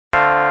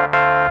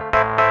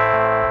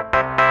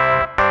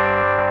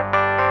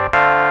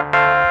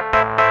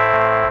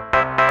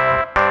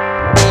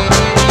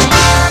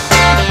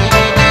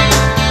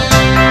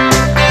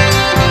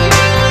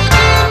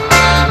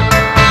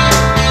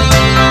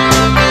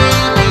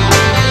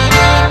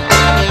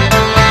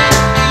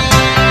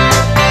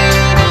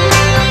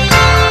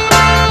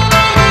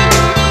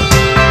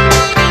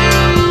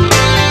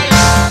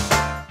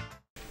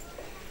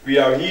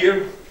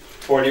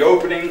for the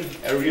opening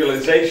and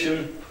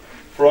realization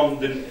from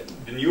the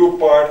new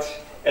part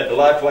at the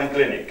Lifeline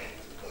Clinic.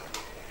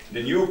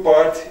 The new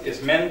part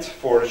is meant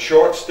for a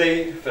short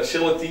stay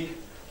facility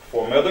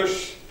for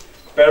mothers,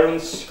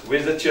 parents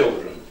with the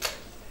children.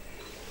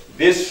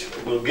 This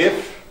will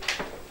give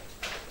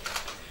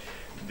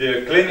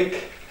the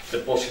clinic the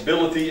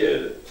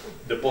possibility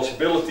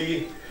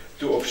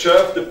to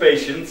observe the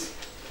patient,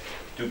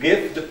 to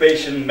give the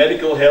patient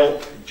medical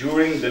help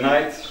during the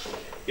night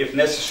if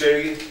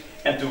necessary,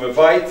 and to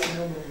avoid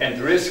and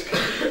risk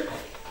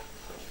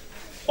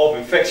of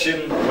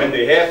infection when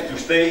they have to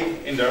stay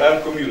in their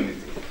own community.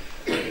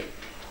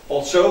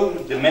 Also,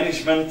 the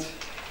management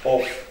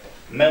of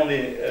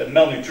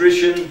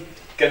malnutrition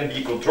can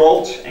be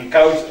controlled and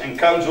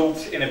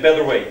counseled in a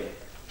better way.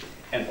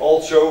 And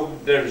also,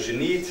 there is a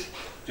need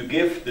to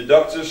give the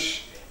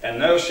doctors and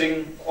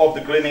nursing of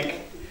the clinic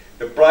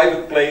a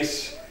private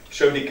place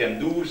so they can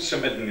do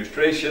some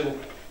administration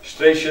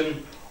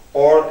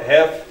or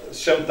have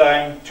some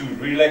time to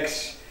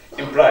relax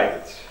in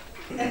private.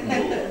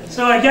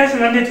 So I just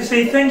wanted to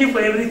say thank you for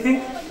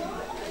everything.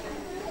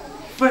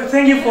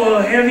 Thank you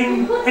for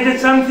having added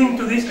something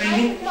to this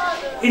clinic.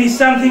 It is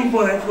something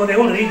for the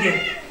whole region.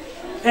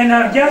 And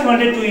I just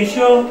wanted to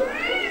ensure,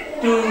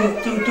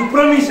 to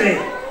promise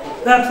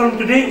that from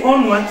today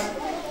onwards,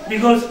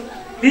 because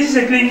this is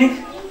a clinic,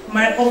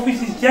 my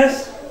office is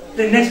just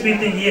the next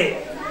building here.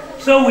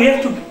 So we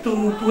have to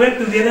work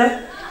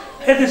together.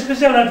 As the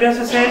special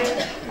advisor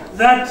said,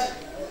 that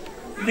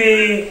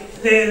the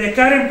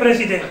current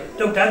president,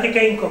 Dr.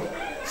 Ateka,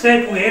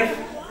 said we have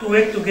to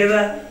work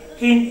together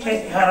in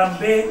a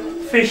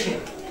Harambe fashion,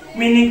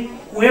 meaning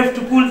we have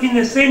to pull in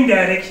the same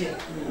direction.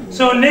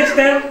 So next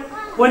time,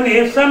 when they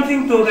have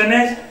something to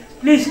organize,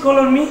 please call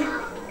on me.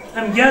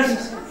 I'm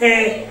just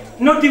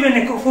not even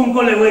a phone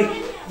call away.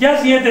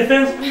 Just hear the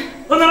fence,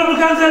 Honorable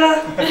Councillor,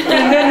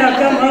 and then I'll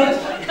come out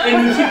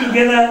and we'll sit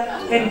together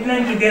and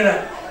plan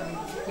together.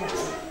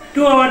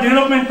 To our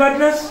development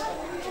partners,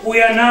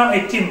 we are now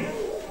a team.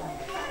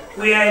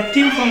 We are a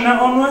team from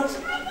now onwards.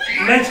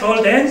 Let's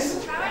hold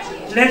hands.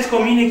 Let's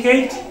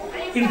communicate.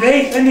 If there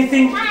is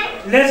anything,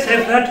 let's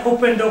have that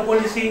open door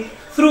policy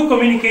through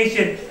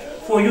communication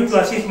for you to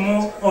assist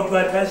more or to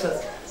advise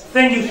us.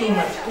 Thank you so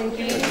much. Thank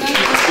you.